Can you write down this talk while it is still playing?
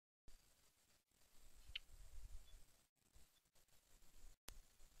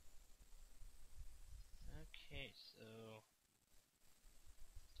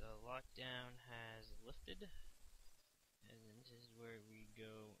crafted, and then this is where we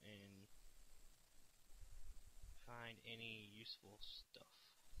go and find any useful stuff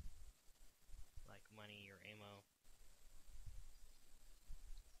like money or ammo.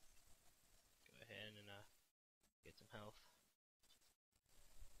 Go ahead and get some health.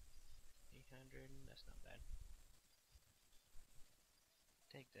 800, that's not bad.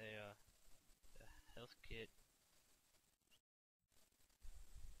 Take the health kit.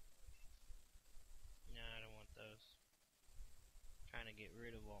 No, I don't want those. I'm trying to get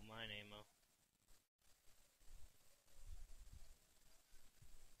rid of all mine ammo.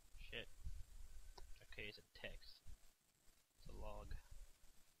 Shit. Okay, it's a text. It's a log.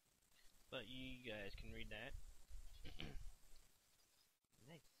 But you guys can read that.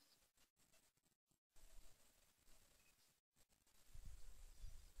 Nice.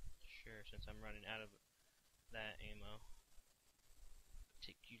 Sure, since I'm running out of that ammo.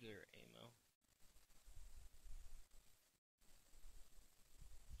 Particular ammo.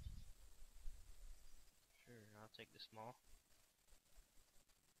 Sure, I'll take the small.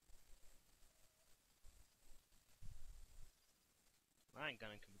 Mine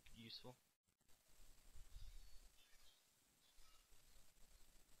gun can be useful.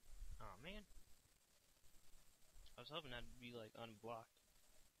 Oh man. I was hoping that'd be like unblocked.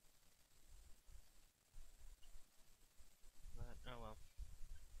 But oh well.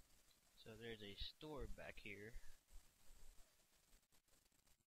 So there's a store back here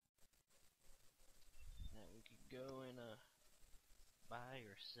that we could go and buy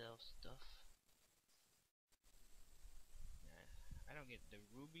or sell stuff. I don't get the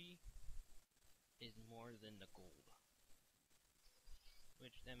ruby is more than the gold,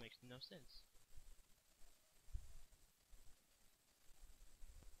 which that makes no sense.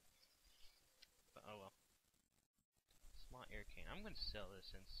 But oh well. Small air can. I'm gonna sell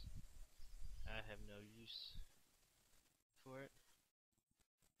this since I have no use for it.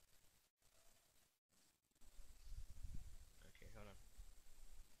 Okay, hold on.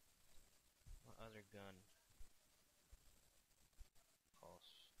 What other gun?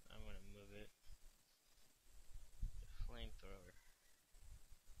 Pulse. I'm gonna move it. The flamethrower.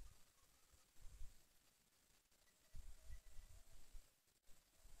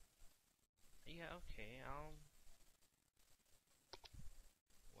 Yeah, okay,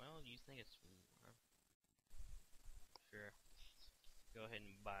 well, you think it's warm? Sure. Go ahead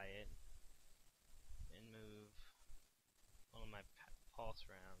and buy it. And move one of my pulse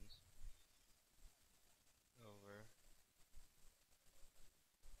rounds over.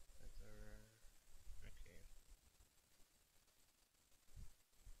 Okay.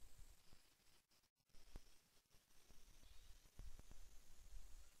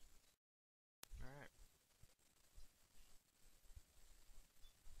 Alright.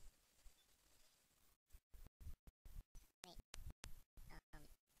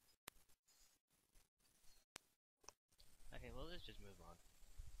 Okay, well, let's just move on.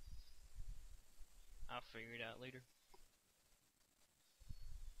 I'll figure it out later.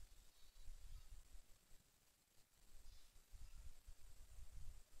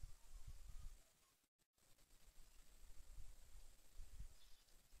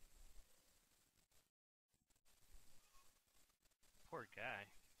 Poor guy.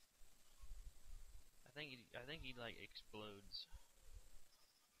 I think he like explodes.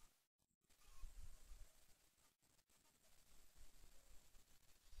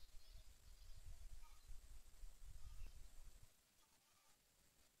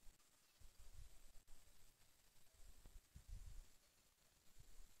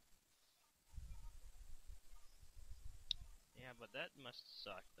 Yeah, but that must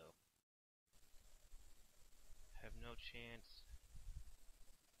suck though. Have no chance.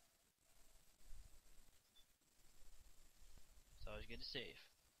 It's always good to save.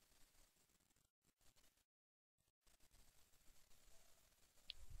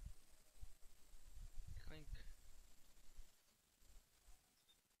 Clink.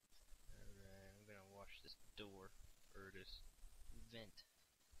 Alright, I'm gonna wash this door, or this vent.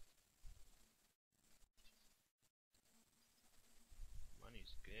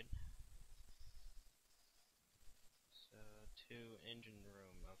 Money's good. So, 2 engine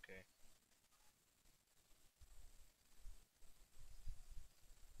room, okay.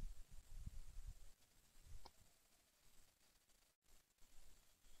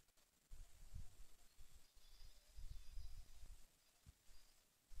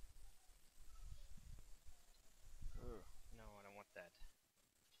 Ugh, no, I don't want that.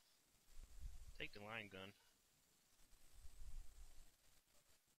 Take the line gun.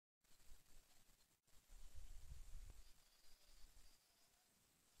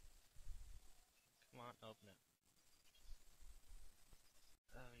 Come on.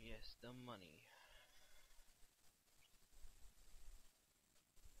 the money.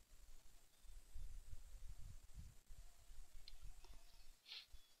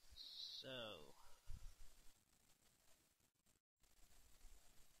 So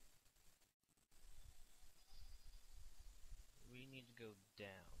we need to go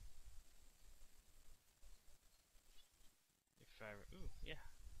down. If I ooh yeah,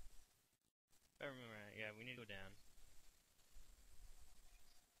 if I remember right, yeah, we need to go down.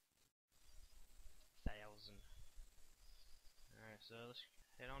 1,000. All right, so let's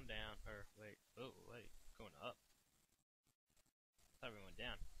head on down. Or wait, oh wait, going up. I thought we went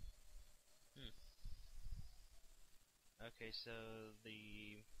down. Okay, so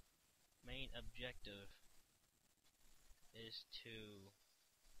the main objective is to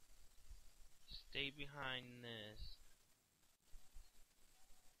stay behind this.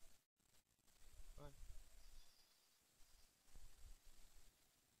 What?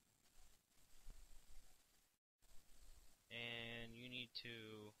 And you need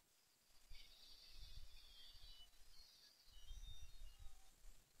to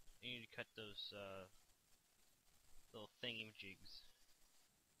cut those little thingy-jigs.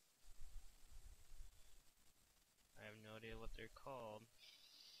 I have no idea what they're called.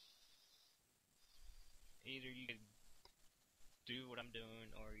 Either you could do what I'm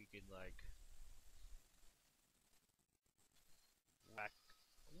doing, or you could like whack.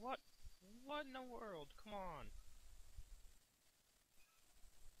 What? What in the world? Come on.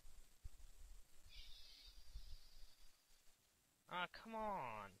 Ah, come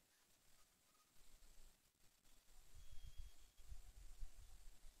on.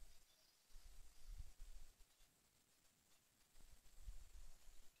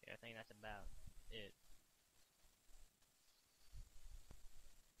 Okay, I think that's about it.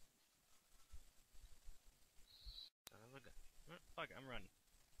 Son of a gun. Fuck it, I'm running.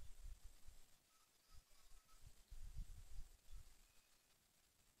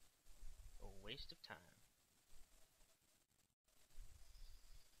 A waste of time.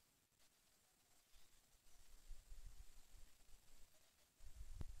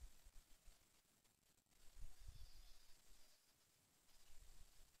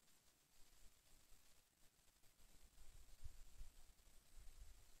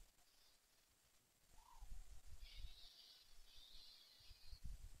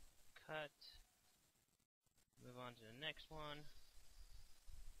 Cut. Move on to the next one.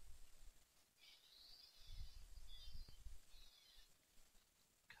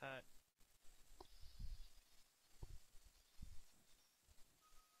 Cut.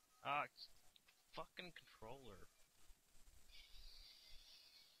 Ah, it's fucking controller.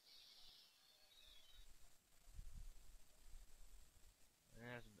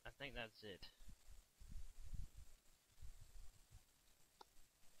 I think that's it.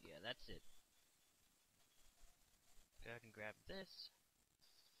 Yeah, that's it. Go ahead and grab this.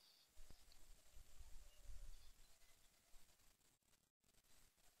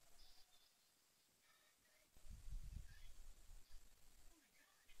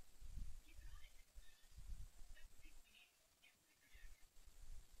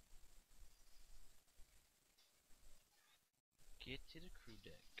 Get to the crew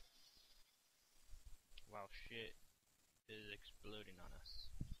deck. Wow, shit is exploding on us.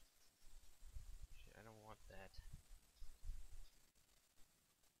 Shit, I don't want that.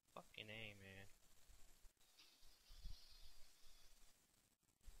 Fucking A, man.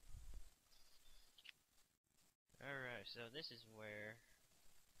 Alright, so this is where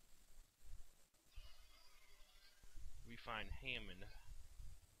we find Hammond.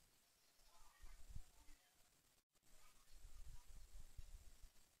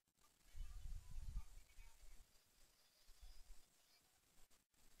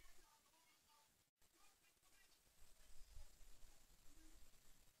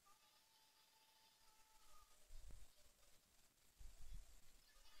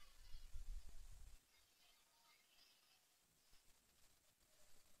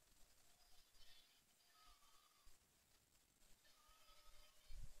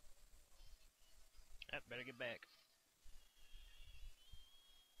 Yep, better get back.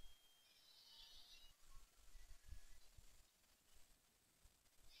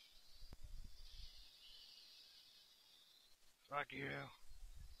 Fuck you.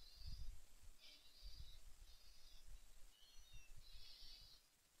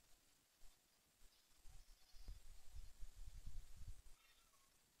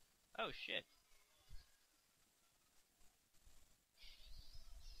 Oh shit.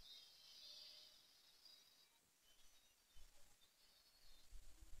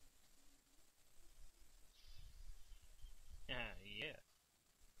 Yeah.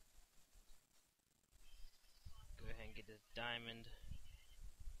 diamond.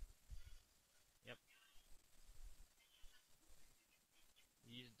 Yep.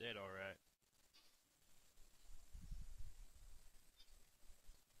 He's dead, alright.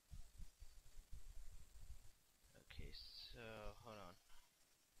 Okay, so hold on.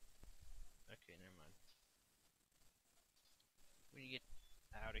 Okay, never mind. We need to get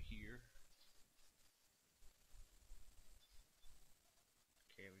out of here.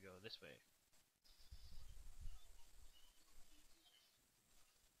 Okay, we go this way.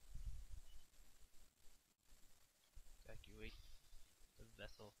 Evacuate the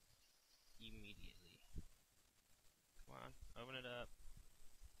vessel immediately. Come on, open it up.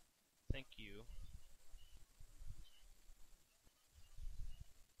 Thank you.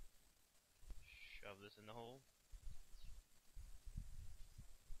 Shove this in the hole.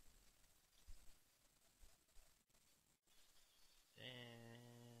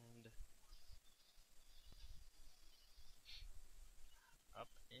 And up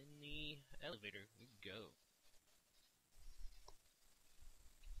in the elevator we go.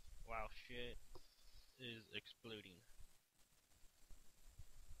 Wow, shit is exploding.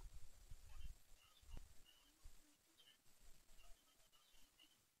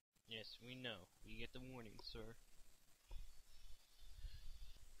 Yes, we know. We get the warning, sir.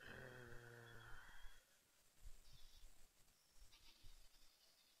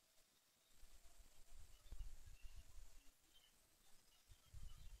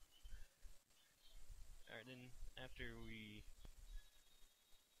 Alright, then after we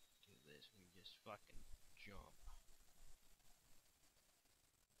do this, we just fucking jump.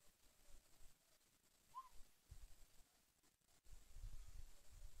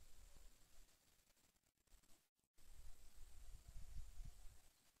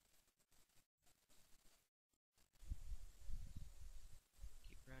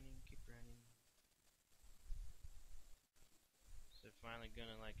 Keep running, keep running. Is it finally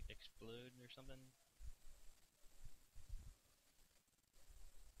gonna like explode or something?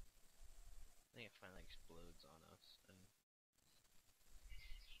 I think it finally explodes on us. And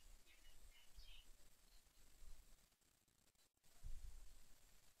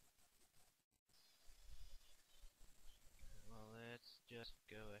well, let's just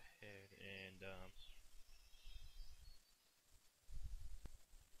go ahead and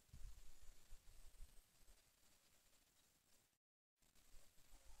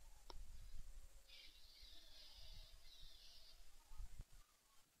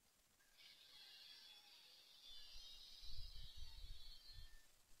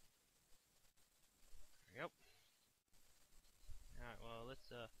yep. Alright, well,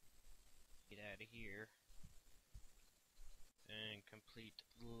 let's get out of here and complete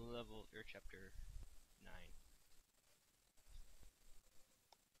level or chapter 9.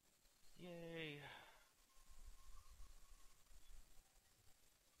 Yay!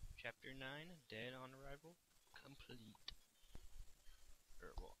 Chapter 9, Dead on Arrival, complete.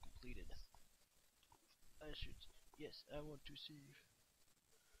 Or, well, completed. I should. Yes, I want to save.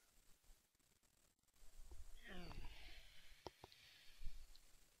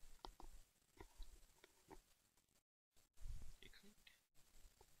 You click.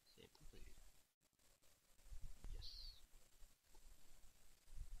 Save completed. Yes.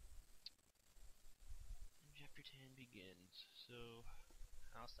 And chapter 10 begins. So,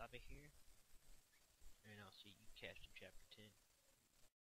 I'll stop it here. And I'll see you catch in chapter 10.